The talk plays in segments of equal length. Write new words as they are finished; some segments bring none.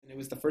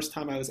was the first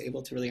time I was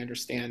able to really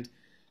understand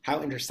how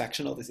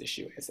intersectional this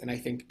issue is. And I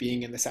think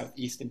being in the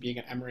Southeast and being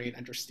at Emory and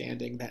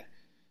understanding that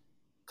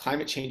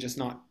climate change is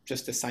not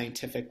just a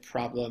scientific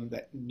problem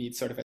that needs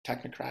sort of a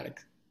technocratic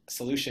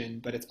solution,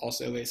 but it's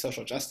also a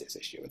social justice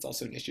issue. It's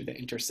also an issue that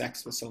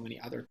intersects with so many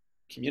other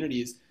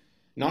communities,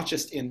 not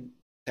just in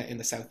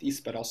the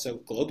Southeast, but also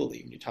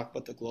globally. When you talk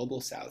about the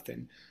global South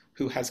and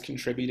who has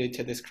contributed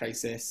to this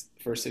crisis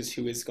versus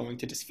who is going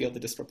to just feel the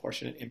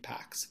disproportionate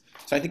impacts.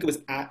 So I think it was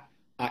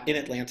in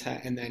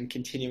Atlanta and then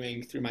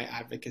continuing through my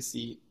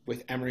advocacy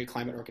with Emory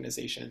climate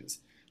organizations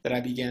that I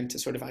began to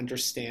sort of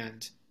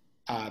understand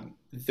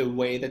the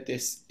way that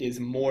this is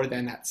more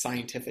than that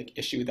scientific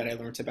issue that I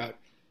learned about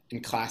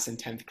in class in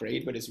 10th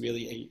grade, but is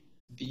really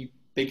the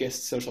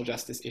biggest social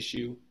justice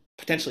issue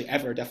potentially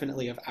ever,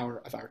 definitely of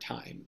our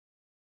time.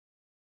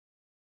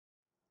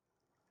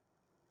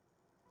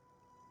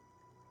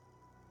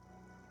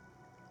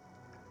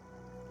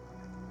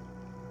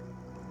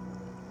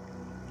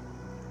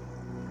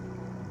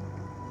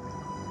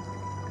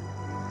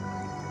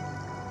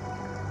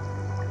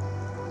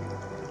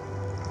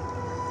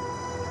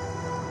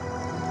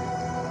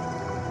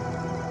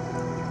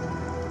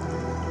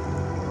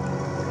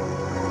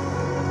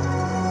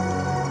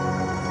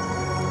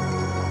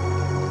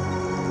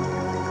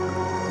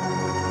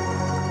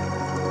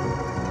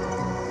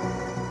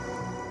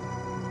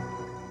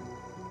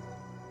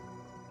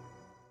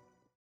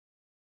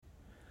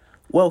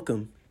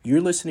 Welcome. You're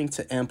listening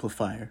to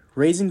Amplifier,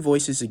 Raising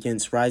Voices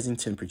Against Rising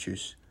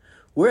Temperatures.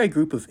 We're a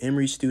group of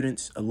Emory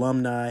students,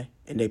 alumni,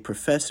 and a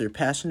professor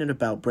passionate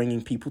about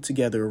bringing people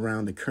together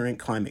around the current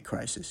climate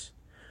crisis.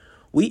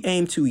 We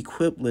aim to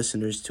equip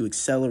listeners to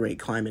accelerate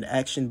climate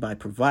action by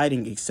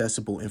providing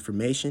accessible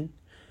information,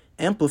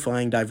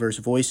 amplifying diverse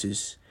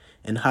voices,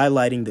 and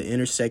highlighting the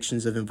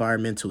intersections of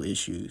environmental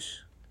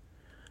issues.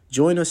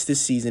 Join us this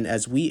season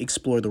as we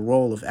explore the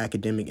role of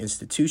academic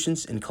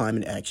institutions in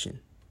climate action.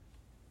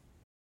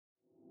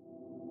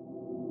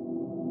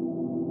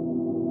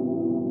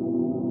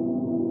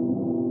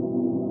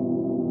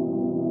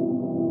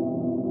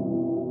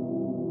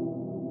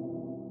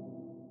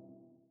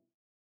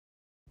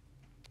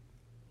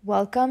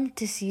 Welcome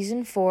to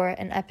Season 4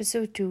 and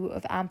Episode 2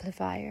 of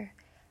Amplifier.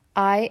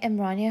 I am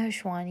Rania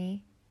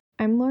Hashwani.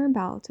 I'm Lauren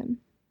Ballatin.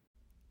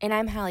 And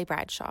I'm Hallie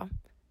Bradshaw.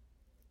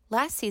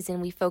 Last season,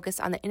 we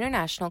focused on the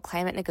international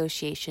climate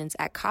negotiations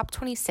at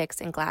COP26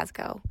 in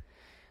Glasgow.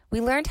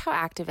 We learned how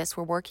activists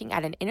were working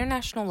at an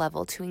international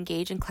level to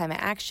engage in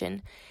climate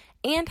action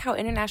and how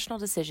international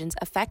decisions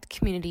affect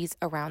communities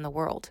around the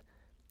world.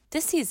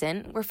 This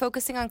season, we're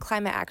focusing on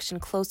climate action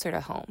closer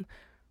to home,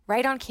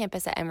 right on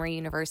campus at Emory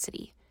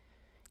University.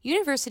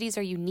 Universities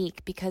are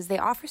unique because they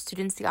offer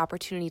students the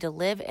opportunity to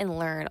live and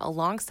learn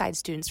alongside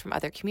students from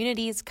other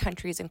communities,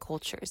 countries, and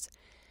cultures.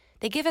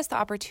 They give us the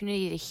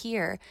opportunity to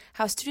hear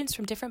how students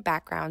from different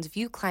backgrounds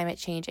view climate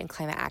change and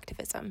climate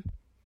activism.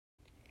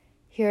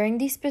 Hearing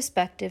these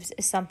perspectives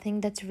is something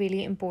that's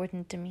really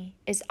important to me,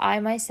 as I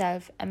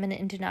myself am an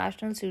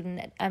international student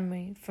at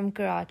Emory from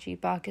Karachi,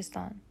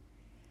 Pakistan.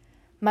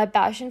 My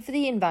passion for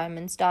the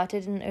environment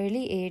started at an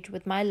early age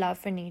with my love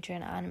for nature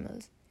and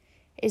animals.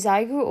 As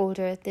I grew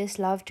older, this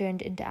love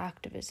turned into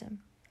activism.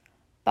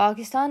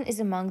 Pakistan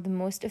is among the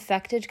most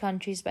affected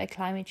countries by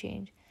climate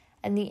change,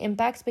 and the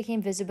impacts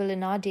became visible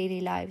in our daily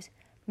lives,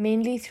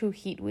 mainly through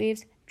heat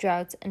waves,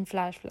 droughts, and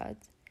flash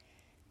floods.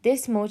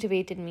 This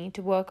motivated me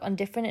to work on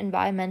different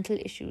environmental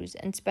issues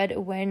and spread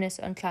awareness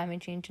on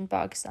climate change in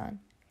Pakistan.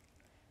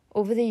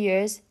 Over the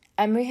years,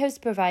 Emory has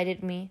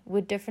provided me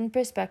with different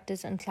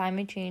perspectives on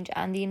climate change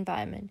and the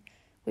environment,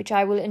 which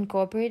I will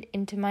incorporate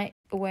into my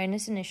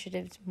awareness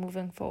initiatives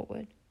moving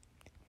forward.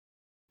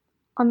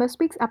 On this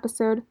week's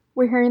episode,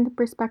 we're hearing the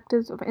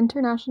perspectives of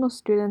international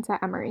students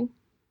at Emory.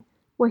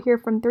 We'll hear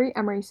from 3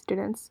 Emory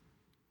students,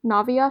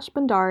 Naviyash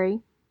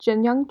Bandari,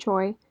 Jinyoung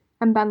Choi,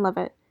 and Ben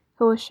Levitt,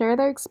 who will share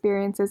their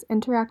experiences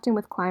interacting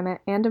with climate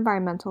and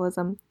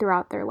environmentalism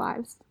throughout their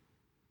lives.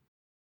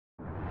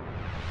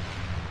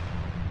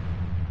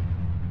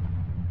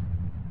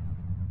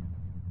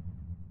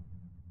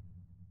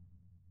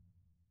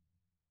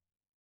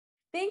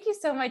 Thank you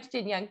so much,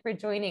 Jinyoung, for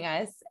joining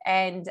us.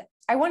 And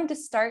I wanted to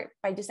start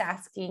by just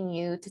asking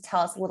you to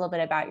tell us a little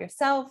bit about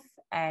yourself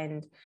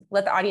and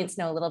let the audience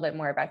know a little bit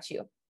more about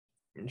you.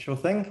 Sure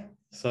thing.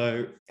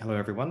 So, hello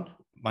everyone.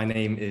 My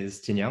name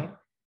is Jinyoung,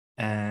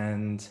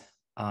 and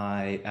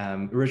I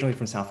am originally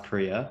from South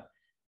Korea,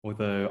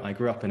 although I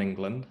grew up in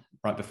England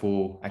right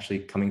before actually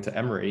coming to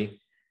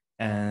Emory.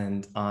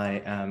 And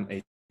I am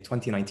a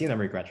 2019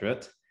 Emory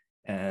graduate,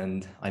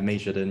 and I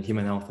majored in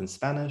human health and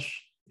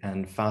Spanish.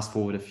 And fast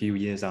forward a few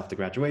years after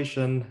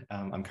graduation,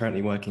 I'm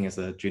currently working as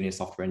a junior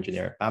software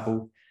engineer at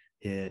Babbel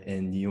here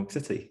in New York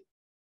City.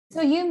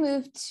 So you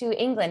moved to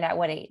England at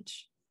what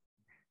age?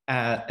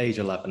 At age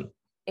 11.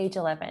 Age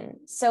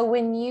 11. So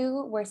when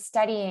you were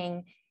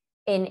studying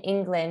in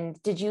England,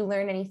 did you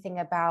learn anything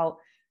about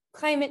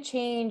climate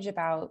change,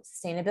 about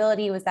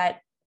sustainability? Was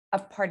that a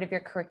part of your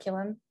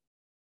curriculum?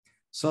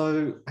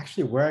 So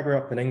actually, where I grew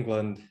up in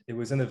England, it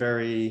was in a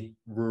very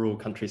rural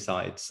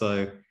countryside.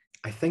 So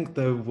I think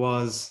there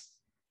was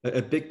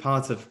a big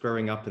part of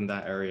growing up in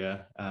that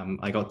area.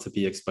 I got to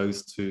be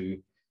exposed to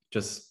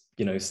just,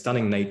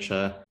 stunning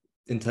nature.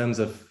 In terms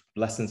of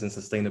lessons in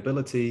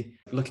sustainability,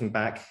 looking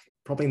back,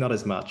 probably not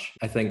as much.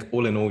 I think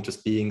all in all,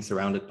 just being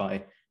surrounded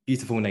by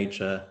beautiful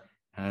nature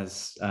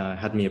has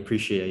had me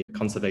appreciate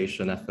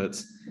conservation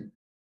efforts.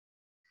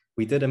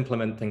 We did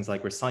implement things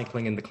like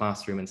recycling in the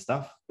classroom and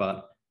stuff,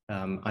 but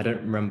I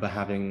don't remember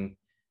having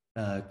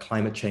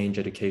climate change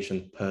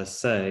education per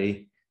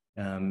se.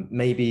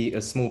 Maybe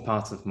a small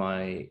part of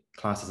my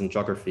classes in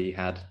geography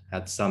had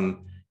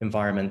some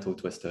environmental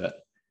twist to it.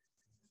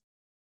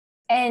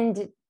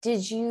 And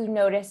did you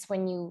notice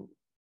when you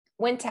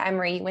went to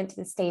Emory, you went to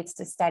the States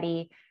to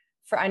study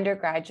for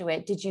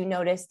undergraduate, did you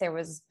notice there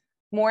was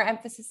more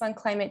emphasis on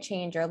climate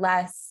change or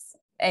less?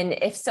 And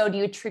if so, do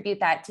you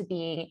attribute that to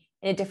being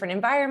in a different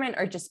environment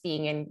or just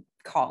being in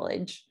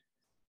college?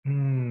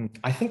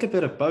 I think a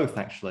bit of both,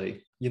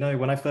 actually.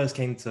 When I first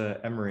came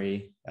to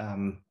Emory,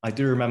 I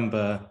do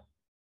remember,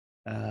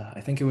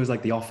 I think it was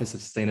like the Office of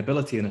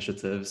Sustainability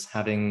Initiatives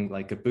having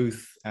like a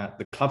booth at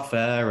the club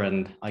fair,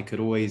 and I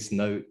could always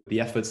note the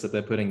efforts that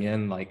they're putting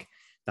in, like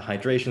the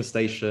hydration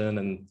station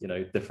and,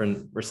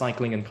 different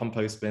recycling and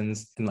compost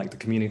bins in like the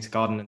community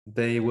garden.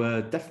 They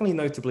were definitely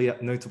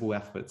notable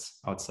efforts,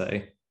 I would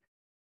say.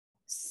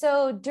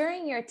 So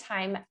during your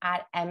time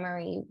at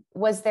Emory,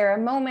 was there a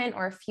moment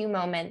or a few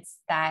moments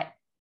that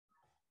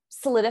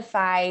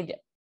solidified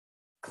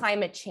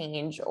climate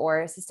change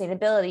or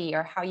sustainability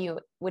or how you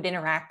would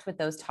interact with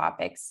those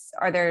topics?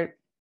 Are there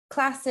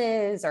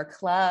classes or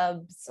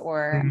clubs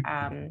or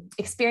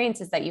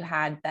experiences that you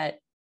had that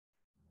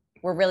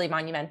were really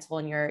monumental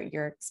in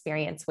your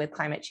experience with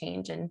climate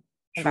change and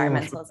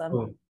environmentalism?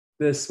 Sure.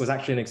 This was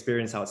actually an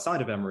experience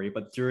outside of Emory,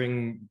 but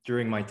during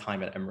my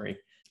time at Emory,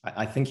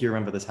 I think you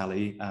remember this,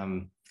 Hallie.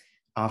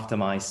 After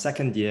my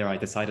second year, I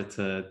decided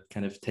to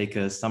kind of take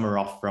a summer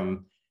off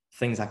from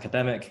things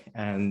academic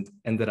and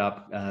ended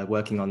up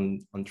working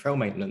on trail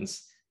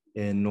maintenance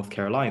in North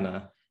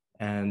Carolina.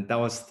 And that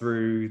was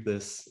through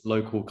this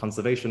local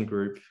conservation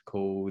group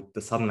called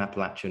the Southern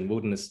Appalachian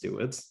Wilderness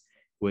Stewards,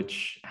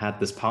 which had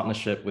this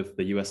partnership with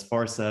the US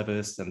Forest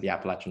Service and the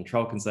Appalachian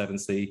Trail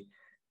Conservancy.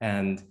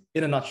 And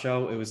in a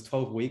nutshell, it was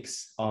 12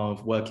 weeks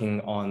of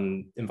working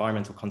on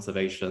environmental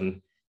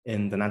conservation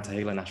in the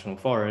Nantahala National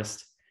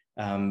Forest,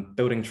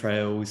 building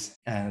trails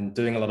and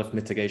doing a lot of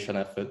mitigation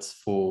efforts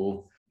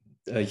for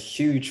a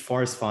huge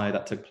forest fire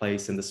that took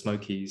place in the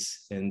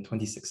Smokies in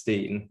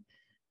 2016.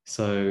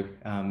 So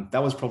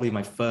that was probably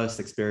my first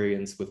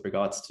experience with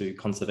regards to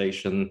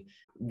conservation.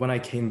 When I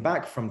came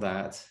back from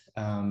that,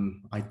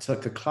 I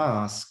took a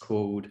class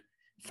called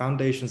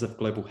Foundations of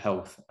Global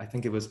Health. I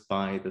think it was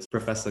by this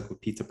professor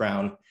called Peter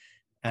Brown.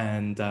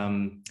 And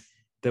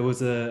there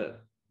was a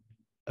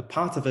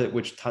part of it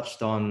which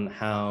touched on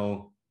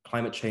how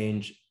climate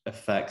change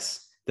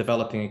affects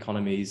developing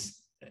economies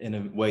in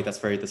a way that's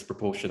very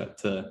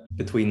disproportionate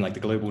between like the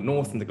global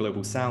north and the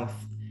global south.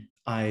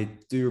 I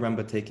do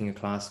remember taking a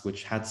class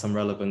which had some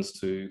relevance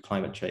to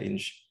climate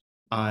change.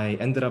 I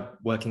ended up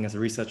working as a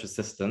research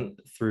assistant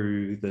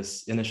through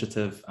this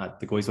initiative at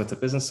the Goizueta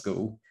Business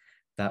School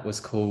that was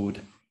called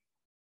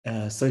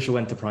Social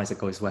Enterprise at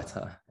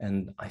Goizueta.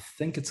 And I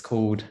think it's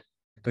called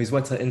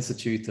Goizueta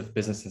Institute of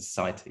Business and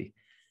Society.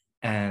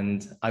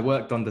 And I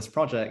worked on this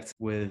project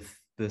with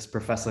this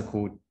professor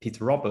called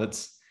Peter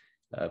Roberts,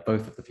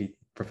 both of the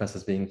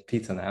professors being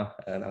Peter now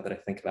that I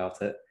think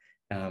about it.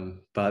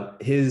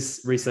 But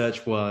his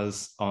research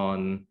was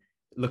on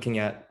looking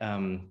at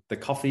the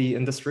coffee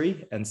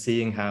industry and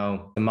seeing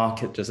how the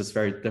market just is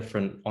very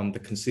different on the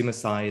consumer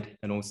side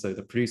and also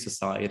the producer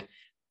side,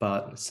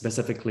 but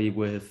specifically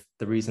with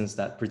the reasons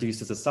that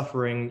producers are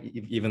suffering,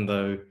 even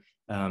though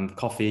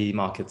coffee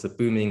markets are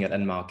booming at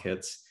end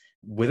markets.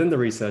 Within the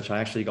research, I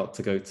actually got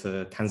to go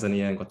to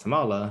Tanzania and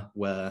Guatemala,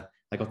 where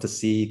I got to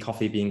see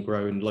coffee being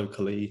grown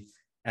locally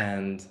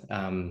and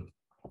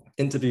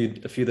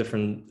interviewed a few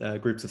different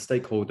groups of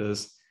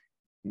stakeholders.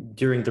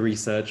 During the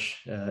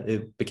research,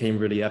 it became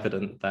really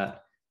evident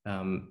that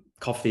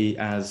coffee,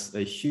 as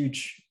a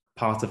huge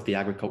part of the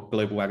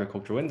global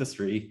agricultural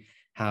industry,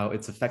 how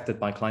it's affected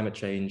by climate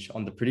change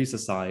on the producer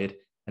side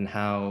and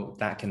how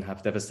that can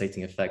have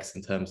devastating effects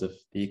in terms of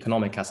the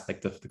economic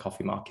aspect of the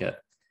coffee market.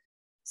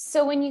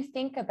 So when you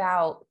think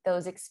about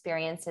those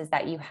experiences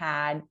that you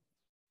had,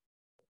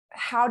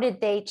 how did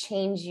they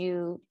change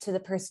you to the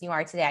person you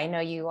are today? I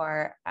know you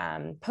are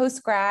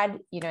post-grad,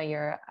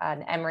 you're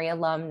an Emory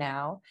alum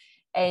now.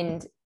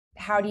 And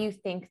how do you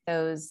think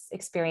those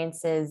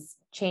experiences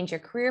change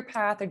your career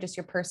path or just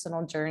your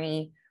personal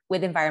journey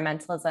with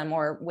environmentalism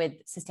or with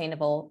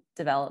sustainable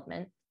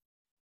development?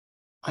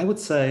 I would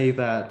say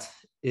that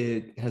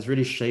it has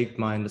really shaped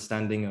my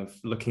understanding of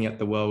looking at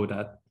the world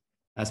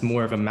as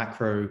more of a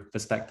macro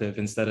perspective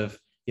instead of,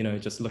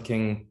 just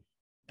looking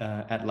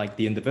at like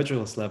the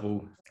individualist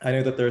level. I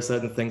know that there are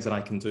certain things that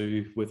I can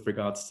do with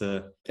regards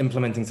to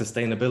implementing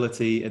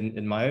sustainability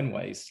in my own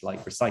ways,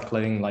 like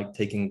recycling, like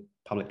taking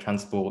public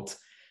transport.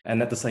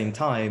 And at the same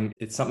time,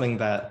 it's something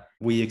that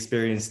we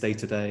experience day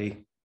to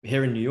day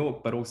here in New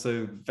York, but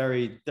also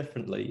very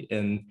differently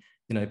in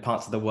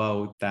parts of the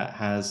world that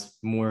has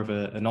more of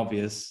an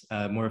obvious,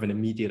 more of an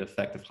immediate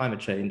effect of climate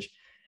change.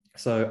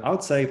 So I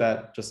would say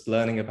that just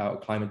learning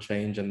about climate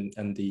change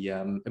and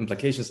the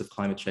implications of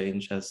climate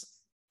change has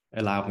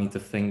allowed me to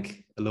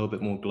think a little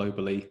bit more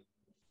globally.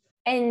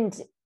 And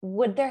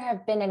would there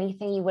have been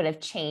anything you would have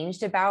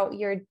changed about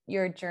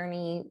your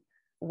journey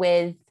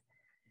with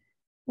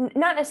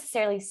not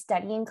necessarily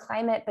studying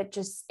climate, but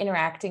just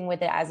interacting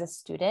with it as a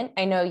student?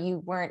 I know you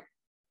weren't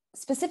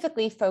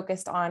specifically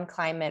focused on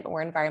climate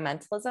or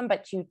environmentalism,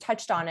 but you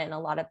touched on it in a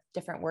lot of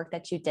different work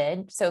that you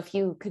did. So if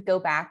you could go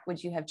back,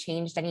 would you have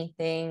changed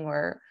anything,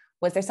 or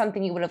was there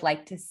something you would have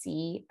liked to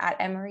see at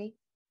Emory?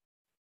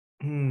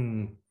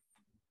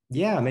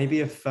 Yeah,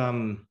 maybe if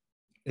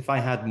I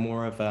had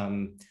more of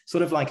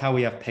sort of like how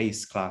we have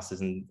PACE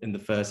classes in the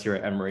first year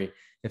at Emory,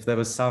 if there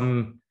was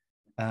some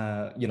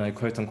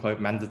quote unquote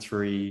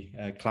mandatory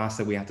class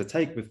that we had to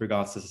take with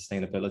regards to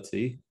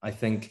sustainability, I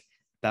think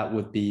that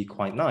would be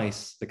quite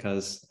nice,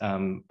 because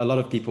a lot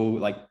of people,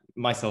 like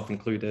myself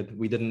included,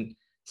 we didn't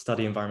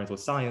study environmental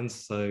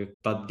science.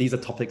 But these are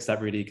topics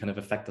that really kind of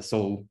affect us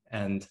all.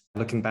 And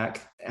looking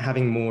back,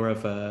 having more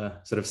of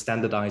a sort of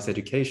standardized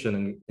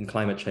education in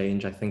climate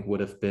change, I think would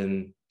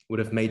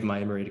have made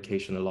my Emory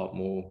education a lot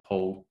more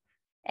whole.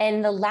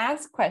 And the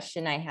last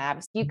question I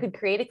have, you could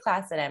create a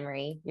class at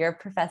Emory. You're a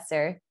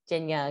professor,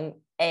 Jin Young,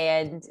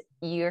 and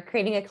you're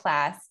creating a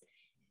class.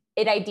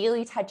 It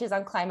ideally touches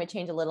on climate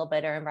change a little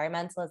bit, or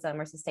environmentalism,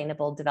 or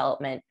sustainable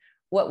development.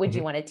 What would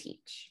you want to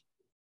teach?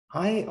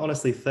 I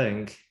honestly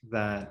think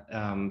that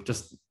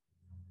just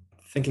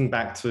thinking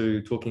back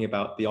to talking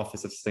about the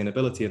Office of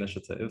Sustainability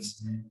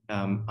Initiatives,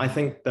 I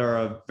think there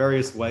are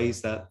various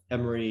ways that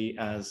Emory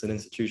as an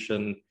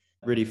institution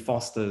really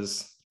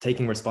fosters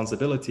taking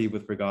responsibility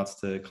with regards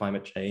to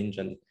climate change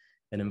and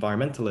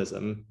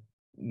environmentalism.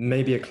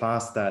 Maybe a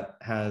class that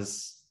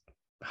has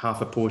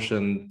half a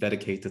portion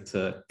dedicated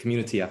to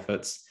community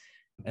efforts,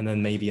 and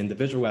then maybe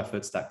individual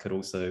efforts that could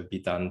also be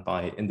done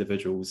by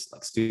individuals,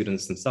 like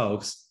students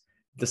themselves.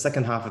 The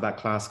second half of that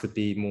class could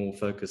be more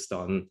focused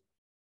on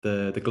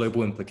the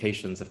global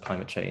implications of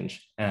climate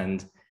change,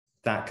 and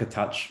that could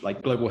touch,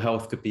 like, global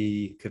health could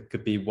be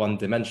one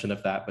dimension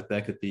of that, but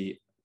there could be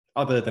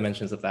other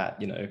dimensions of that.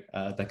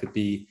 There could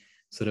be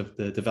sort of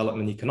the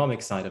development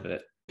economic side of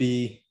it.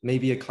 Be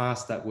maybe a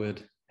class that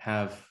would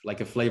have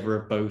like a flavor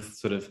of both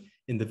sort of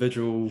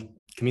individual,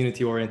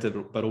 community oriented,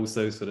 but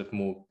also sort of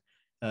more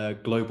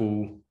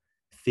global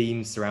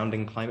themes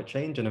surrounding climate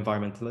change and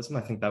environmentalism.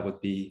 I think that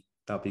would be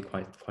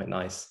quite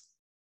nice.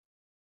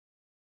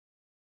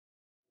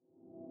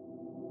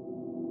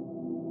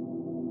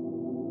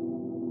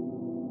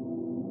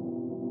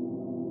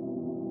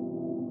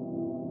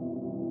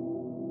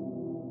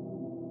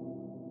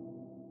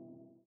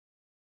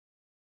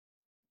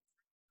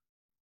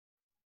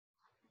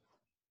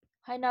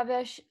 Hi,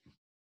 Navyash.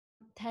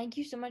 Thank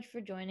you so much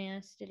for joining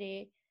us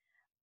today.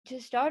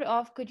 To start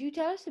off, could you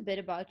tell us a bit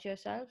about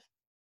yourself?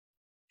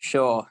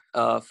 Sure.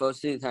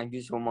 Firstly, thank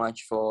you so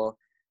much for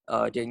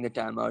taking the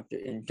time out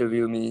to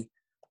interview me.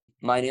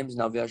 My name is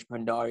Navyash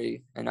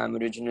Bhandari, and I'm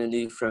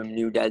originally from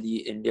New Delhi,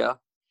 India.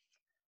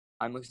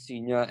 I'm a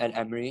senior at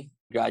Emory,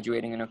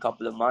 graduating in a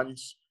couple of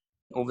months.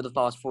 Over the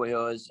past 4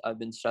 years, I've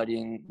been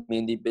studying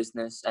mainly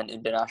business and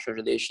international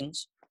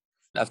relations.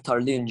 I've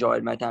thoroughly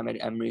enjoyed my time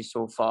at Emory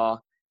so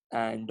far.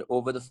 And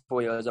over the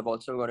 4 years, I've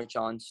also got a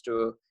chance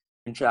to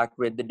interact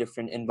with the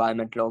different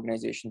environmental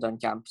organizations on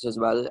campus as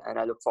well. And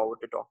I look forward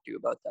to talk to you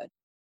about that.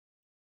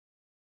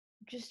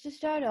 Just to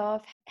start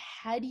off,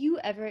 had you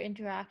ever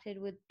interacted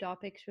with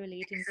topics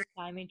relating to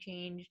climate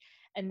change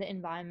and the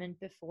environment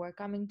before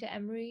coming to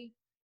Emory?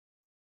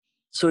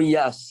 So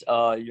yes,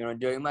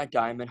 during my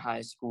time in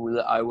high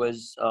school, I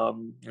was,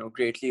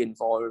 greatly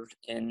involved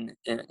in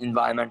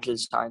environmental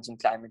science and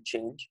climate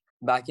change.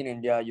 Back in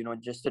India,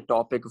 just the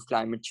topic of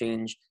climate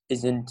change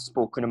isn't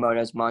spoken about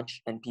as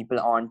much, and people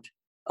aren't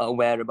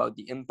aware about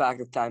the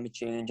impact of climate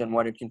change and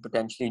what it can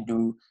potentially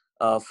do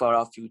for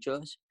our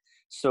futures.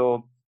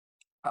 So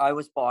I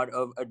was part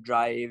of a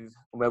drive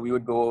where we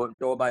would go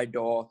door by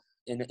door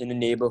in a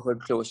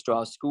neighborhood close to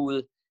our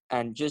school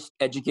and just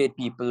educate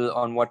people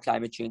on what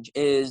climate change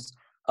is,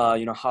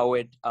 how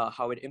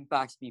it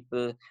impacts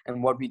people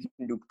and what we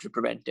can do to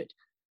prevent it.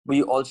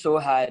 We also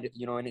had,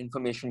 an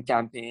information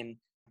campaign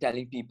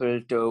telling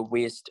people to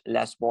waste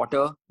less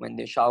water when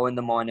they shower in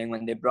the morning,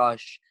 when they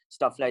brush,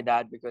 stuff like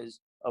that, because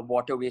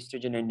water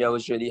wastage in India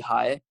was really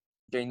high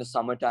during the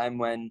summertime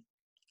when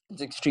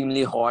it's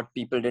extremely hot.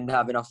 People didn't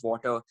have enough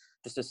water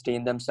to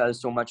sustain themselves,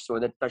 so much so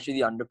that especially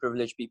the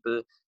underprivileged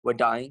people were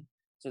dying.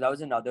 So that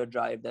was another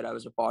drive that I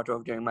was a part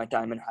of during my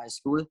time in high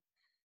school.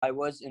 I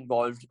was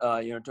involved,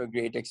 to a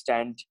great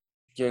extent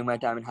during my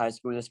time in high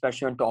school,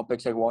 especially on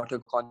topics like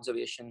water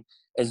conservation,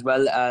 as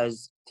well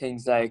as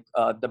things like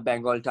the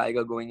Bengal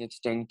tiger going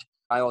extinct.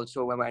 I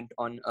also went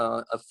on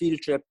a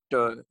field trip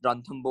to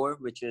Ranthambore,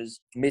 which is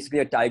basically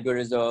a tiger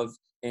reserve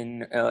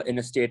in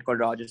a state called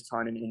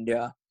Rajasthan in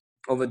India.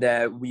 Over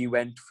there, we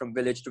went from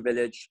village to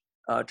village,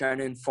 trying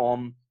to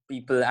inform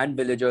people and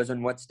villagers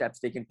on what steps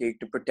they can take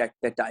to protect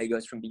their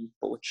tigers from being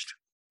poached.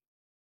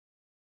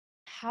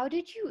 How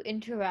did you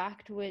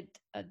interact with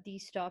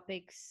these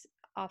topics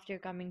after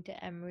coming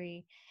to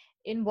Emory?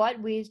 In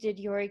what ways did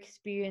your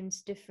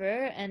experience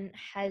differ, and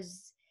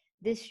has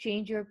this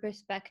changed your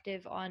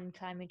perspective on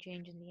climate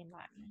change and the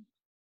environment?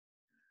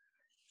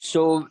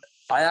 So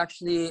I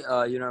actually,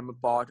 I'm a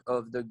part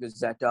of the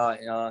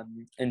Gazetta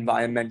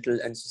Environmental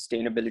and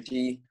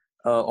Sustainability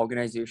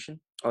organization,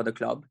 or the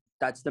club.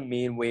 That's the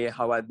main way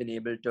how I've been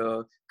able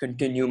to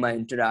continue my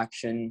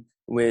interaction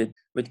with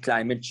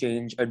climate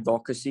change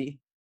advocacy.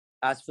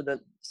 As for the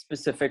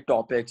specific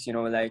topics,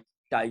 like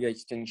tiger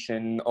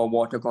extinction or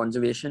water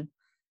conservation,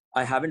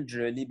 I haven't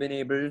really been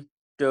able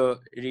to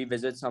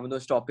revisit some of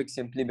those topics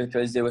simply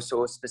because they were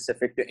so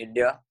specific to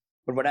India.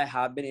 But what I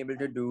have been able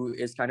to do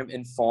is kind of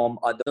inform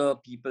other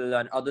people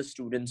and other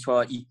students who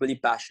are equally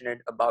passionate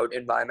about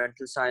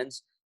environmental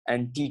science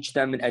and teach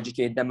them and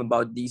educate them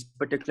about these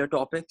particular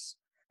topics.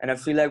 And I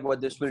feel like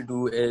what this will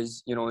do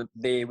is,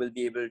 they will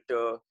be able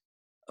to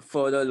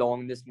further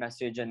along this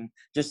message, and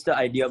just the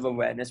idea of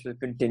awareness will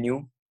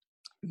continue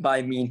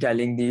by me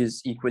telling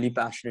these equally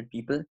passionate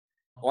people.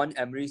 On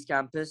Emory's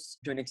campus,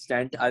 to an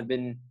extent, I've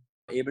been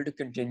able to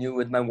continue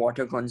with my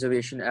water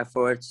conservation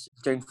efforts.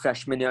 During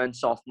freshman year and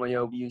sophomore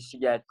year, we used to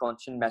get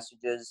constant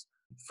messages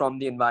from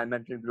the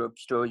environmental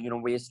groups to,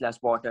 waste less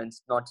water and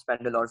not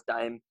spend a lot of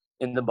time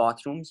in the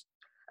bathrooms.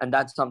 And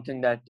that's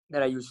something that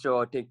I used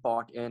to take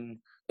part in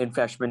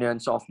freshman year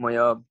and sophomore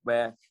year,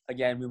 where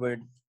again we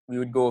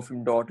would go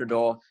from door to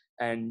door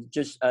and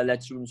just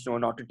let students know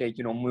not to take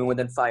more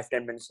than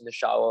 5-10 minutes in the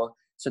shower,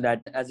 so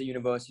that as a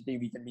university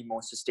we can be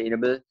more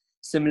sustainable.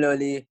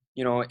 Similarly,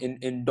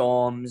 in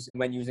dorms,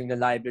 when using the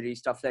library,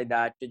 stuff like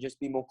that, to just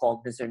be more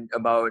cognizant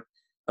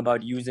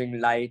about using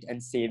light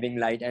and saving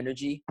light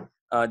energy.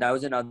 That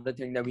was another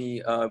thing that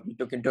we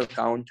took into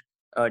account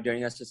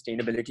during our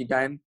sustainability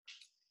time.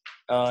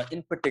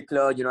 In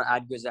particular,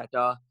 at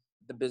Gazetta,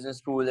 the business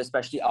school,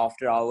 especially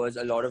after hours,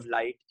 a lot of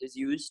light is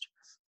used.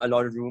 A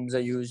lot of rooms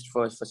are used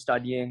for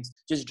studying.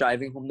 Just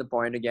driving home the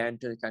point again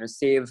to kind of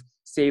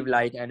save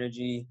light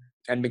energy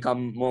and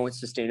become more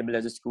sustainable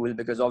as a school,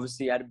 because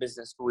obviously at a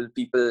business school,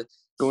 people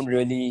don't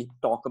really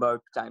talk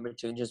about climate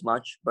change as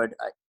much. But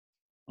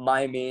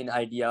my main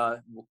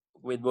idea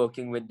with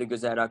working with the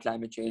Gazetta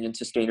Climate Change and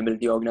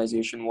Sustainability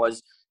Organization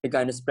was to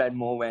kind of spread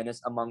more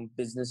awareness among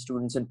business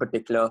students in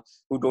particular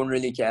who don't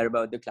really care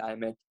about the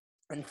climate.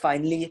 And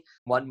finally,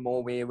 one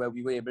more way where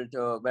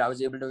I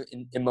was able to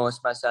immerse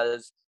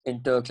myself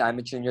into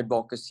climate change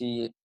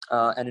advocacy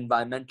and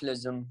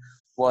environmentalism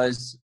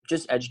was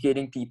just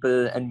educating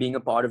people and being a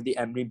part of the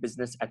Emory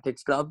Business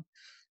Ethics Club.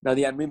 Now,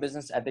 the Emory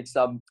Business Ethics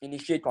Club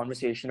initiate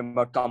conversation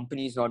about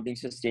companies not being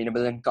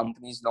sustainable and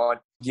companies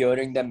not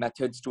gearing their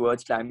methods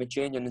towards climate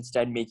change and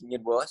instead making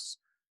it worse.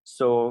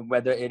 So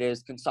whether it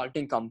is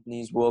consulting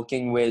companies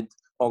working with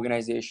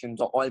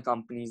organizations or oil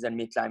companies that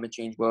make climate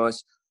change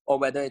worse, or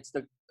whether it's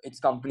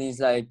companies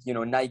like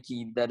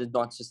Nike that is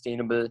not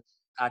sustainable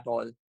at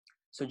all.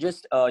 So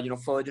just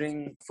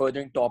furthering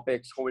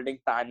topics, holding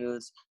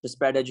panels to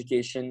spread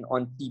education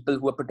on people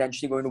who are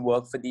potentially going to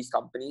work for these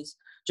companies,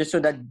 just so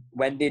that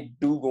when they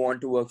do go on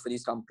to work for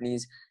these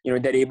companies,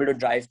 they're able to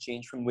drive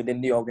change from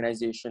within the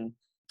organization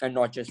and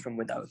not just from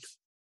without.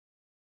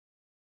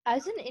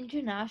 As an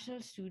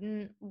international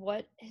student,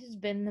 what has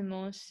been the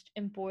most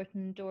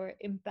important or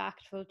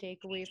impactful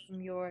takeaway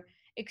from your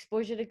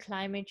exposure to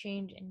climate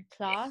change in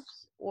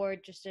class, or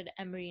just at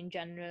Emory in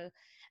general,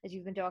 as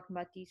you've been talking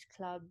about these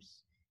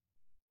clubs?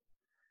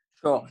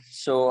 Sure.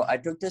 So I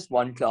took this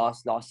one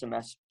class last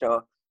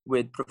semester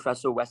with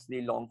Professor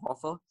Wesley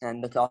Longhofer,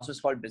 and the class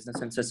was called Business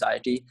and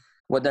Society.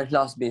 What that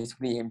class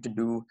basically aimed to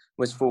do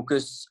was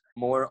focus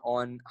more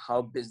on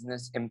how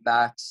business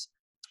impacts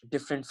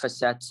different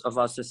facets of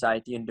our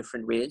society in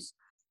different ways.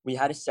 We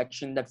had a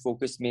section that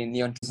focused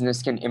mainly on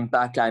business can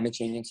impact climate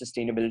change and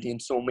sustainability in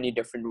so many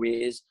different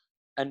ways.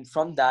 And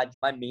from that,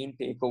 my main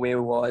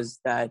takeaway was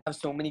that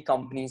so many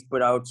companies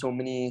put out so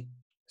many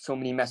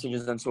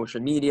messages on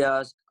social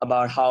medias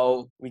about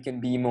how we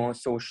can be more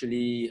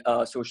socially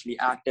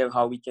active,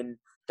 how we can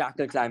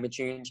tackle climate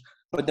change.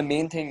 But the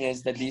main thing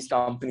is that these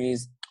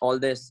companies, all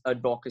this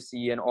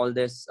advocacy and all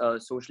this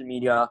social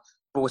media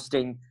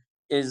posting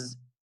is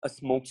a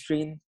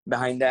smokescreen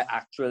behind their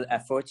actual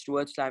efforts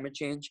towards climate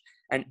change.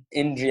 And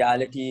in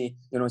reality,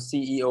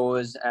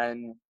 CEOs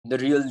and the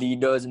real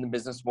leaders in the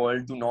business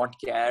world do not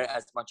care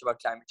as much about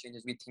climate change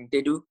as we think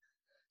they do.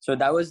 So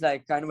that was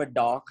like kind of a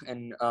dark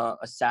and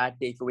a sad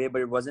takeaway,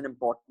 but it was an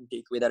important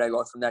takeaway that I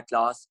got from that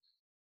class.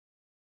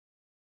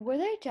 Were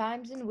there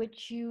times in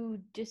which you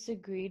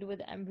disagreed with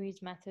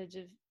Emory's methods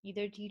of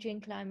either teaching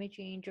climate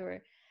change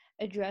or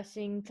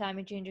addressing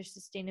climate change or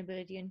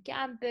sustainability on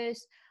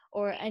campus,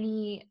 or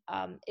any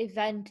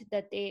event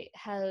that they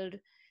held?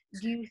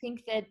 Do you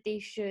think that they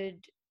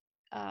should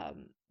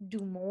do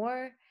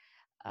more,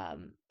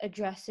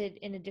 address it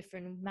in a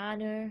different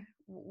manner?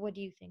 What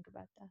do you think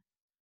about that?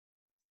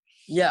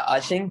 Yeah, I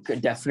think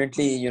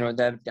definitely,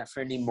 there are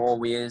definitely more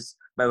ways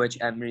by which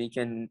Emory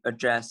can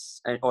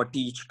address or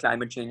teach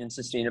climate change and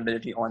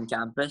sustainability on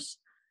campus.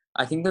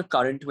 I think the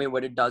current way,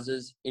 what it does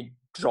is it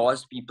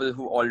draws people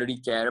who already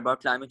care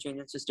about climate change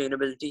and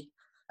sustainability.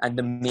 And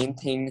the main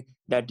thing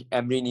that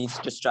Emory needs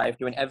to strive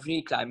to, and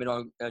every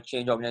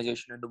change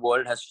organization in the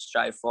world has to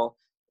strive for,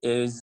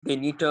 is they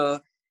need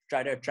to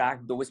try to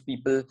attract those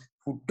people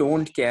who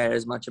don't care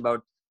as much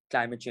about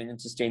climate change and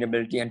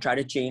sustainability and try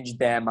to change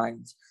their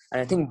minds.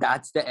 And I think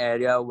that's the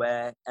area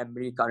where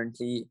Emory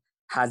currently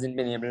hasn't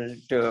been able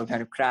to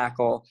kind of crack,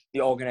 or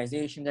the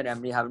organizations at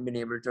Emory haven't been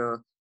able to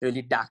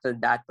really tackle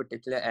that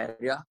particular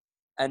area.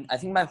 And I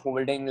think by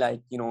holding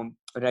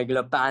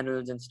regular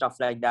panels and stuff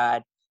like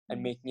that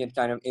and making it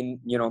kind of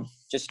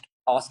just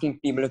asking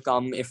people to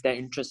come if they're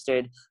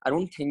interested, I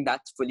don't think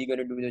that's fully going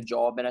to do the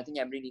job. And I think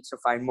Emory needs to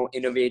find more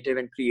innovative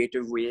and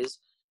creative ways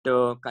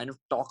to kind of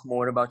talk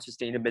more about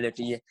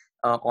sustainability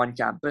on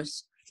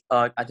campus.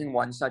 I think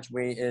one such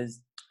way is,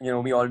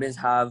 we always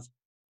have,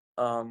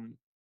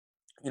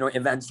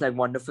 events like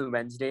Wonderful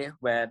Wednesday,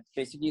 where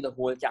basically the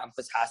whole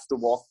campus has to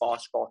walk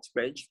past Cox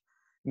Bridge.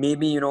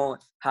 Maybe,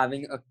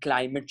 having a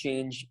climate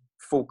change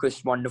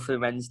focused Wonderful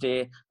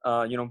Wednesday,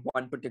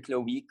 one particular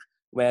week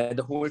where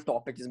the whole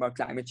topic is about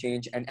climate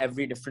change and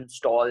every different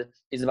stall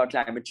is about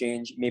climate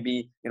change.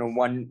 Maybe,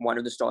 one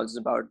of the stalls is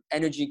about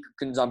energy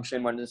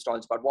consumption, one of the stalls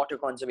is about water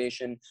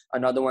conservation,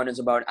 another one is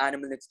about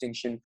animal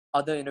extinction,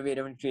 other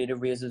innovative and creative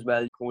ways as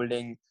well,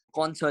 holding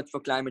concerts for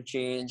climate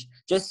change,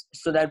 just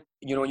so that,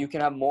 you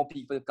can have more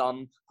people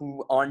come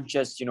who aren't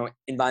just,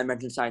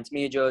 environmental science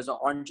majors or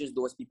aren't just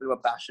those people who are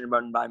passionate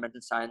about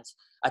environmental science.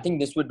 I think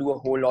this would do a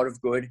whole lot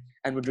of good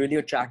and would really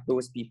attract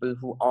those people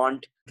who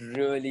aren't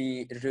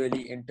really,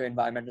 really into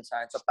environmental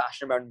science or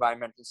passionate about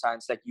environmental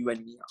science like you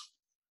and me are.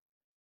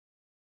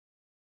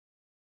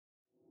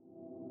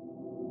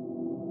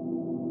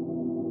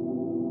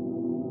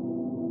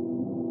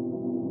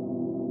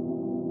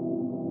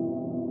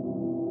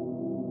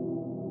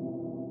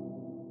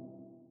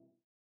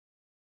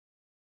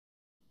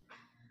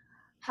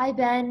 Hi,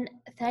 Ben.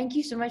 Thank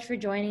you so much for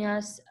joining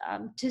us.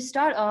 To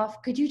start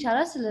off, could you tell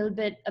us a little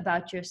bit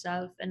about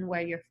yourself and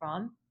where you're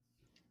from?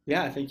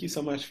 Yeah, thank you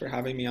so much for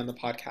having me on the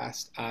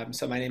podcast.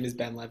 So my name is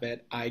Ben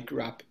Levitt. I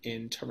grew up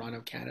in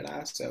Toronto,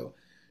 Canada, so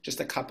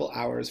just a couple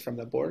hours from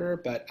the border,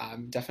 but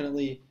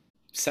definitely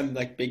some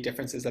like big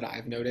differences that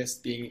I've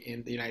noticed being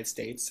in the United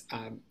States,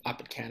 up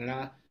in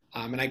Canada.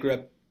 And I grew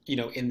up,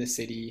 in the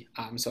city,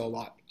 so a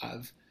lot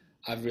of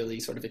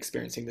really sort of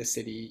experiencing the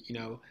city,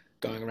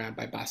 going around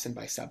by bus and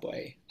by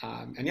subway.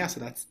 And yeah, so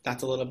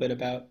that's a little bit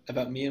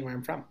about me and where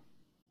I'm from.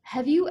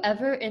 Have you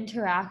ever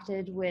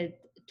interacted with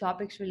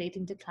topics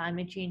relating to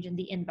climate change and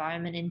the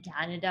environment in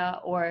Canada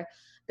or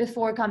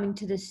before coming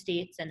to the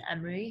States and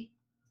Emory?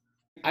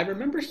 I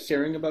remember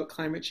hearing about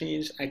climate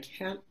change. I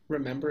can't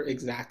remember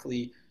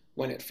exactly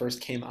when it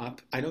first came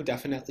up. I know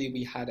definitely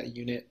we had a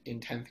unit in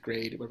 10th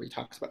grade where we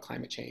talked about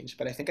climate change,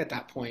 but I think at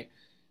that point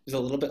it was a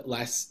little bit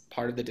less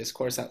part of the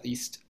discourse, at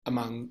least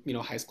among,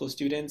 high school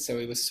students. So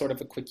it was sort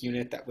of a quick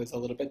unit that was a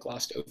little bit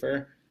glossed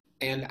over.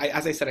 And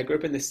as I said, I grew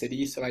up in the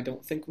city, so I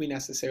don't think we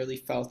necessarily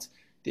felt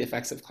the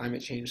effects of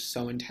climate change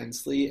so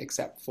intensely,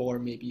 except for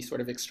maybe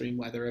sort of extreme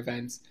weather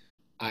events.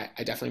 I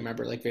definitely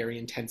remember like very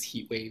intense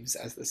heat waves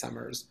as the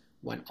summers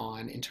went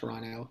on in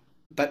Toronto.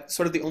 But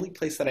sort of the only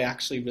place that I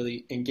actually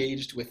really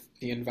engaged with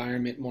the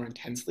environment more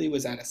intensely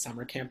was at a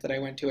summer camp that I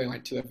went to. I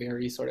went to a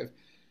very sort of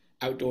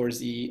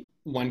outdoorsy,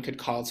 one could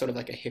call it sort of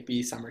like a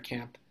hippie summer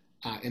camp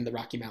in the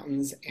Rocky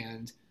Mountains.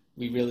 And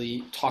we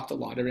really talked a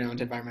lot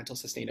around environmental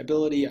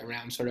sustainability,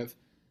 around sort of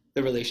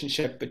the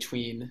relationship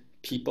between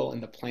people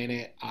and the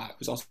planet. It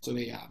was also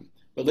a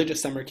religious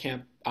summer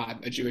camp,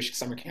 a Jewish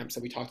summer camp.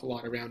 So we talked a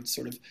lot around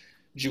sort of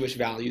Jewish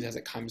values as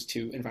it comes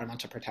to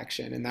environmental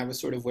protection. And that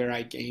was sort of where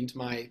I gained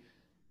my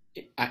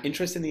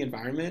interest in the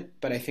environment.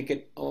 But I think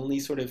it only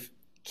sort of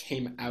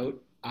came out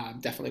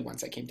definitely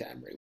once I came to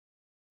Emory.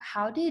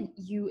 How did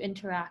you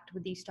interact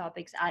with these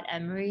topics at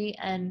Emory,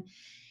 and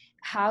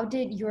how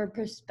did your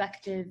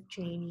perspective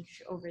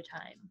change over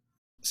time?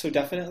 So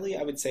definitely,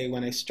 I would say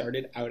when I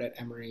started out at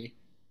Emory,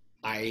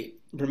 I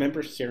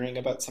remember hearing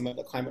about some of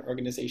the climate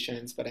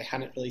organizations, but I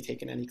hadn't really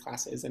taken any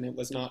classes and it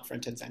was not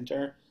front and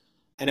center.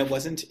 And it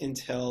wasn't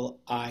until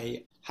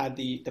I had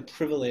the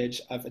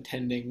privilege of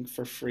attending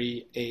for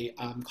free a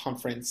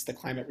conference, the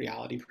Climate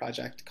Reality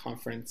Project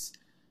conference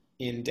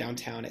in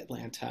downtown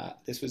Atlanta.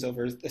 This was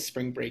over the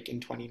spring break in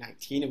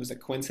 2019. It was a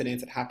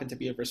coincidence. It happened to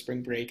be over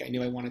spring break. I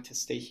knew I wanted to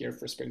stay here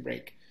for spring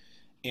break,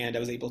 and I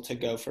was able to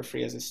go for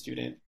free as a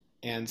student.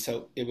 And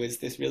so it was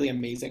this really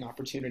amazing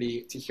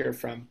opportunity to hear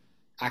from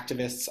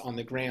activists on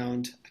the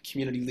ground,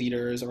 community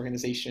leaders,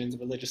 organizations,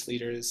 religious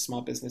leaders, small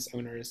business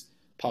owners,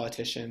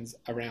 politicians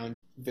around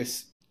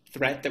this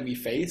threat that we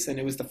face. And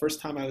it was the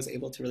first time I was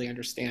able to really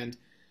understand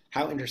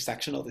how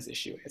intersectional this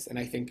issue is. And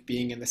I think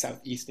being in the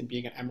Southeast and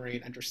being at Emory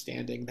and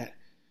understanding that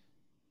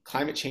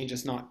climate change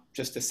is not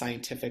just a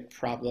scientific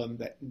problem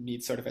that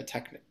needs sort of a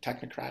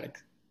technocratic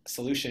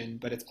solution,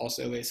 but it's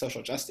also a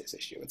social justice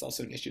issue. It's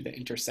also an issue that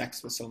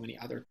intersects with so many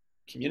other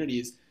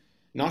communities,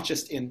 not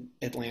just in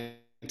Atlanta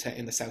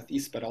in the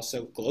Southeast, but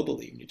also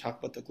globally. When you talk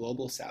about the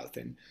global South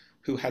and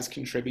who has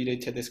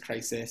contributed to this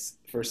crisis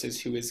versus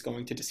who is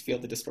going to just feel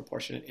the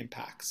disproportionate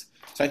impacts.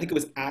 So I think it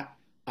was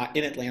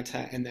in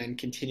Atlanta and then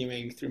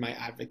continuing through my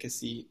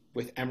advocacy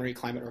with Emory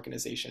climate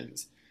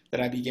organizations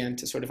that I began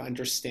to sort of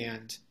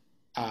understand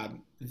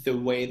the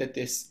way that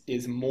this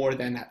is more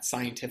than that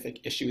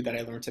scientific issue that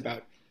I learned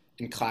about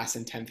in class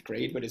in 10th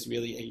grade, but is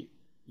really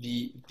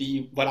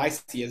what I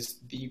see as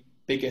the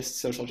biggest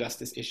social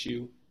justice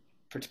issue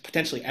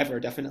potentially ever,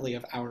 definitely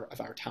of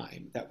our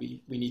time, that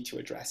we need to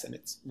address, and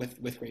it's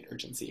with great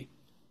urgency.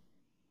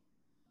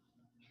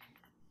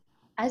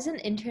 As an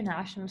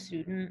international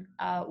student,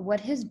 what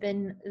has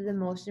been the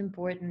most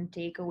important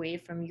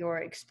takeaway from your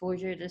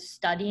exposure to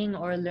studying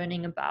or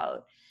learning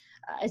about,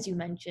 as you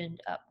mentioned,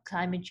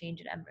 climate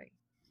change at Emory?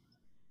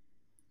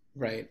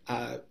 Right.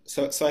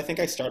 So I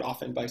think I start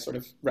often by sort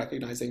of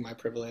recognizing my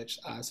privilege.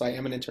 So I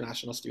am an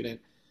international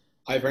student.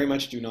 I very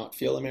much do not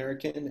feel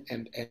American,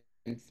 and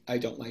I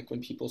don't like when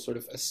people sort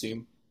of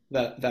assume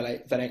that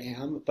I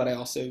am, but I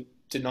also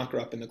did not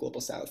grow up in the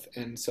global South.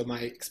 And so my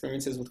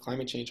experiences with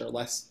climate change are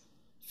less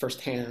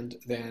firsthand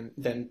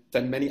than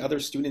many other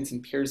students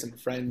and peers and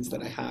friends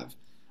that I have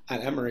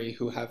at Emory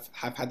who have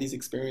had these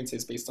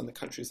experiences based on the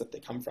countries that they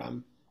come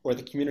from or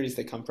the communities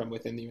they come from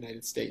within the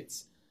United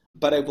States.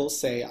 But I will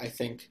say, I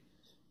think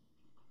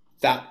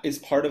that is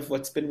part of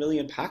what's been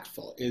really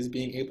impactful, is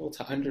being able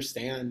to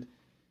understand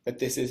that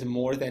this is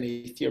more than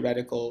a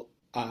theoretical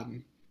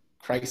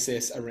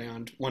crisis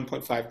around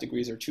 1.5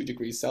 degrees or 2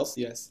 degrees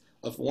Celsius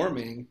of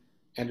warming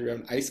and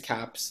around ice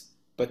caps,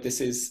 but this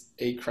is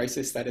a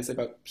crisis that is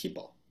about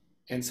people.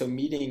 And so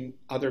meeting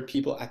other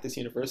people at this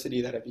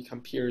university that have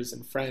become peers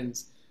and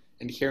friends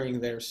and hearing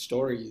their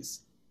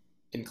stories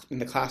in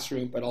the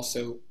classroom, but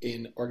also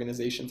in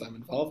organizations I'm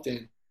involved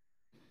in,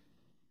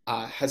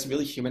 has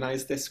really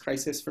humanized this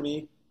crisis for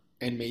me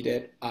and made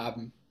it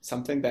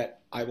something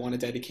that I want to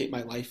dedicate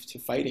my life to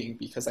fighting,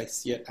 because I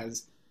see it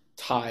as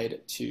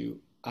tied to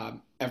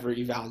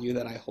every value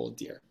that I hold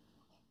dear.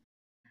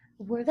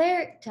 Were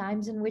there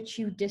times in which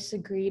you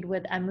disagreed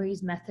with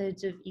Emory's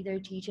methods of either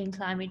teaching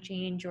climate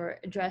change or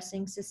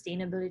addressing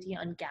sustainability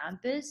on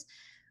campus?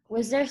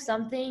 Was there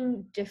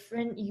something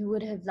different you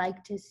would have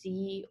liked to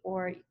see,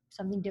 or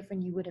something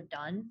different you would have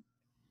done?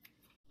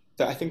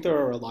 So I think there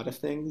are a lot of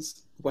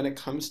things. When it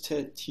comes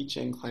to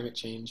teaching climate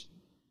change,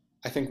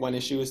 I think one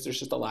issue is there's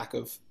just a lack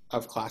of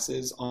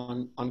classes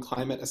on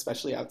climate,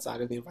 especially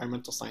outside of the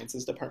environmental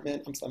sciences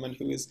department. I'm someone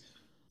who is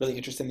really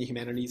interested in the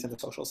humanities and the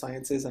social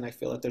sciences, and I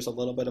feel that there's a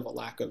little bit of a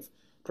lack of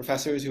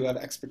professors who have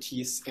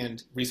expertise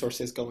and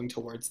resources going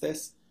towards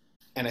this.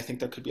 And I think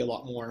there could be a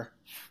lot more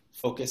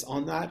focus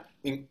on that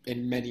in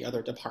many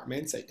other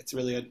departments. It's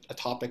really a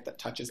topic that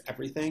touches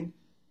everything.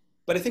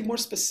 But I think more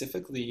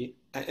specifically,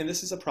 and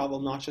this is a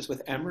problem not just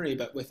with Emory,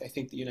 but with, I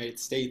think, the United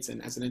States,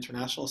 and as an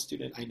international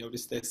student, I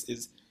noticed this,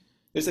 is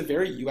there's a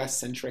very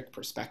US-centric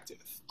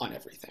perspective on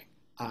everything.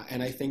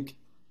 And I think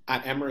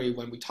at Emory,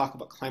 when we talk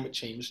about climate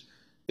change,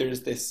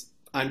 there's this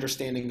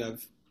understanding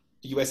of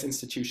US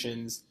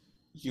institutions,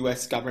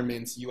 US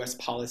governments, US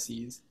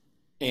policies,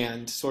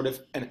 and sort of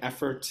an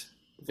effort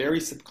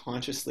very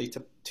subconsciously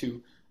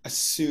to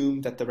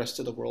assume that the rest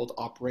of the world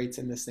operates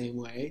in the same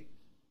way.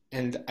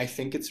 And I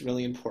think it's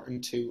really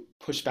important to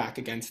push back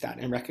against that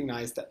and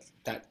recognize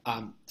that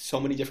so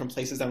many different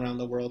places around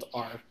the world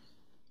are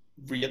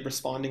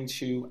responding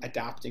to,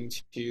 adapting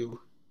to,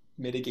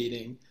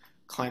 mitigating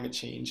climate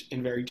change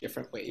in very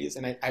different ways.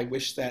 And I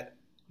wish that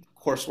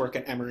coursework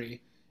at Emory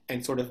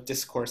and sort of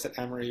discourse at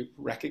Emory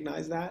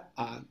recognize that.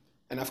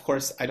 And of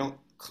course, I don't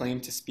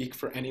claim to speak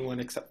for anyone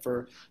except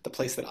for the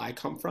place that I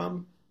come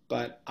from,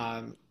 but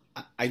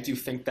I do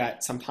think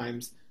that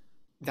sometimes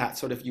that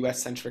sort of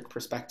US-centric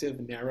perspective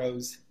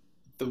narrows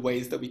the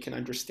ways that we can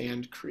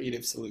understand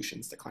creative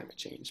solutions to climate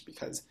change,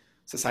 because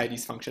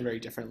societies function very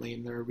differently,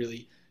 and there are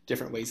really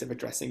different ways of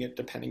addressing it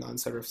depending on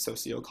sort of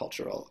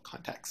socio-cultural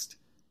context.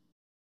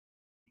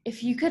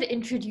 If you could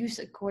introduce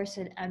a course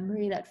at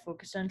Emory that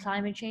focused on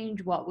climate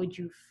change, what would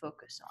you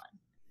focus on?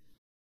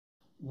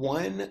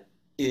 One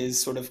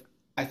is sort of,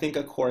 I think,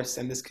 a course,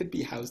 and this could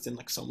be housed in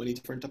like so many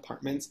different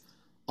departments,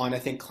 on, I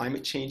think,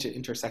 climate change and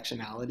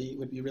intersectionality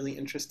would be really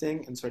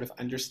interesting, and sort of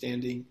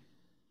understanding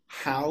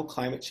how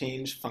climate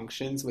change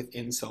functions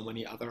within so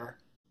many other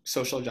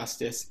social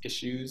justice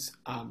issues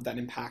that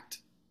impact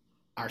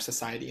our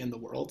society and the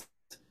world.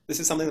 This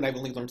is something that I've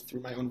only learned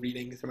through my own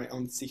reading, through my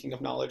own seeking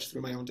of knowledge,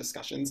 through my own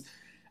discussions.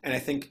 And I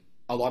think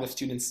a lot of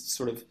students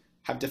sort of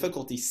have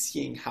difficulty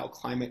seeing how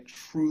climate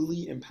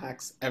truly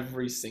impacts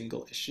every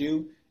single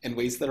issue in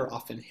ways that are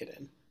often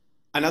hidden.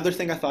 Another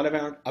thing I thought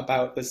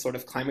about was sort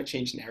of climate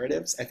change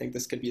narratives. I think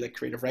this could be like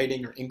creative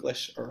writing or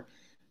English or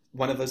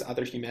one of those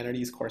other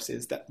humanities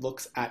courses that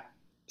looks at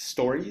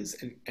stories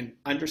and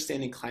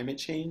understanding climate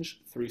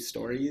change through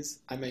stories.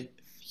 I'm a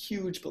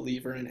huge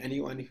believer, and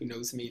anyone who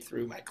knows me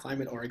through my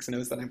climate orgs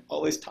knows that I'm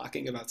always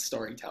talking about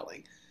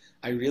storytelling.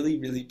 I really,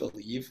 really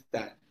believe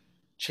that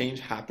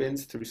change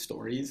happens through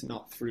stories,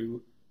 not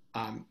through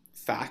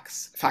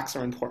facts. Facts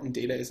are important,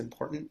 data is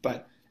important,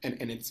 but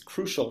and it's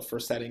crucial for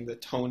setting the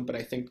tone, but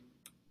I think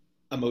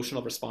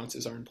emotional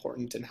responses are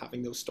important, and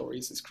having those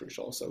stories is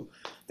crucial. So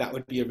that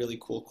would be a really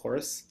cool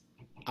course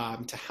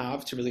to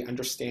have, to really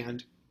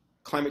understand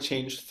climate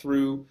change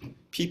through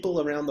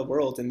people around the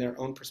world and their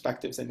own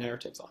perspectives and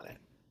narratives on it.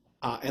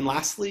 And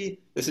lastly,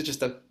 this is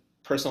just a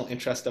personal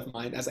interest of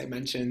mine. As I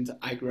mentioned,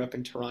 I grew up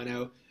in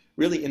Toronto,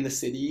 really in the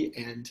city,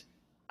 and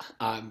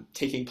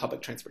taking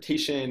public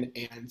transportation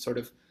and sort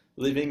of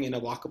living in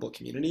a walkable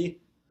community.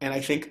 And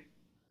I think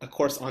a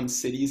course on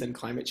cities and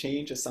climate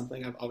change is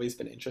something I've always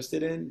been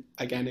interested in.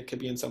 Again, it could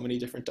be in so many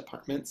different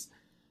departments.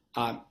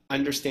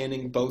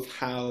 Understanding both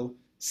how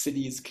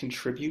cities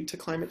contribute to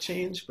climate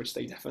change, which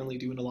they definitely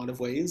do in a lot of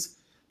ways,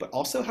 but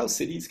also how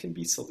cities can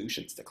be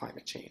solutions to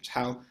climate change,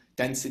 how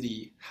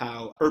density,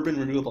 how urban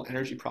renewable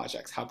energy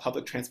projects, how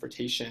public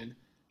transportation,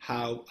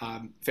 how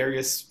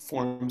various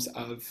forms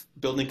of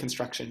building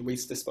construction,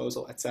 waste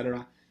disposal,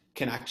 etc.,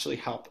 can actually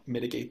help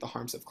mitigate the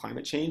harms of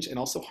climate change and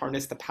also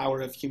harness the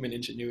power of human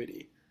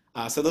ingenuity.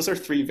 So those are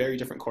three very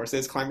different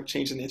courses: climate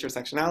change and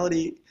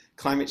intersectionality,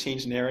 climate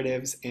change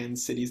narratives, and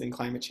cities and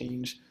climate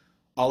change,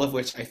 all of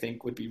which I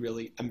think would be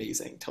really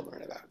amazing to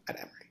learn about at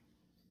Emory.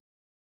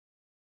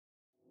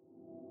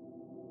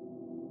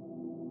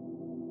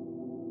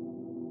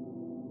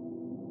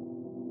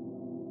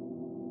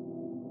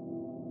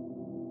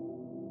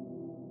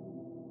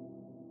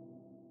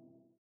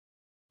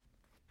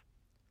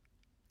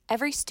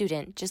 Every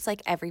student, just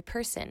like every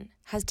person,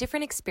 has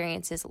different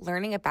experiences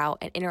learning about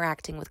and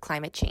interacting with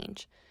climate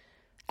change.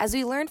 As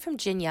we learned from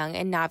Jin Young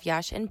and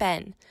Navyash and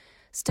Ben,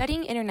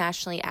 studying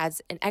internationally adds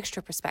an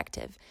extra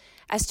perspective,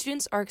 as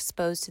students are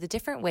exposed to the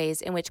different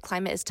ways in which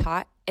climate is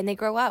taught, and they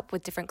grow up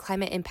with different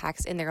climate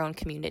impacts in their own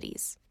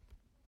communities.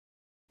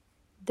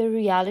 The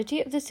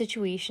reality of the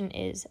situation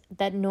is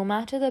that no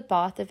matter the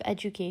path of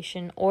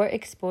education or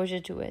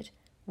exposure to it,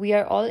 we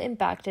are all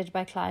impacted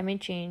by climate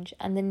change,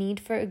 and the need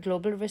for a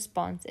global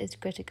response is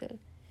critical.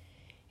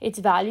 It's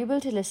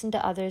valuable to listen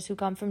to others who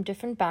come from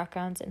different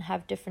backgrounds and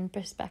have different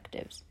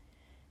perspectives.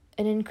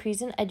 An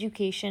increase in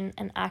education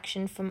and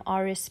action from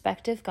our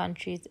respective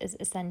countries is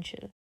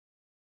essential.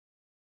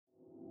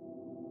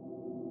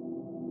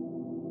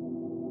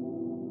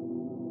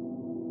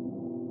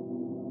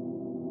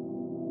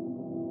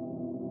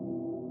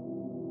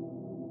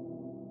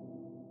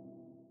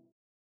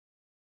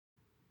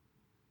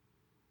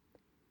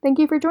 Thank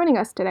you for joining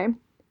us today.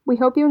 We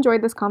hope you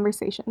enjoyed this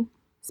conversation.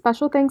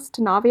 Special thanks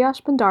to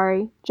Navyash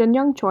Bandari, Jin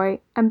Young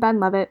Choi, and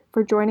Ben Levitt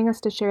for joining us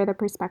to share their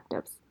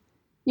perspectives.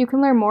 You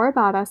can learn more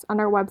about us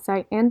on our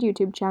website and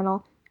YouTube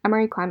channel,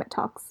 Emory Climate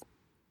Talks.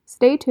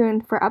 Stay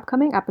tuned for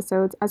upcoming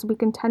episodes as we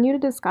continue to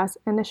discuss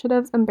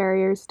initiatives and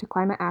barriers to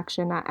climate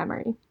action at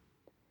Emory.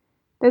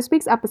 This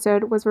week's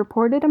episode was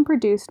reported and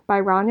produced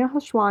by Rania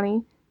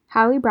Hashwani,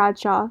 Hallie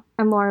Bradshaw,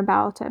 and Lauren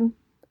Ballatin.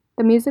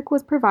 The music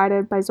was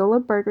provided by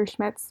Zola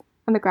Bergerschmitz,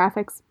 and the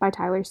graphics by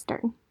Tyler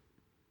Stern.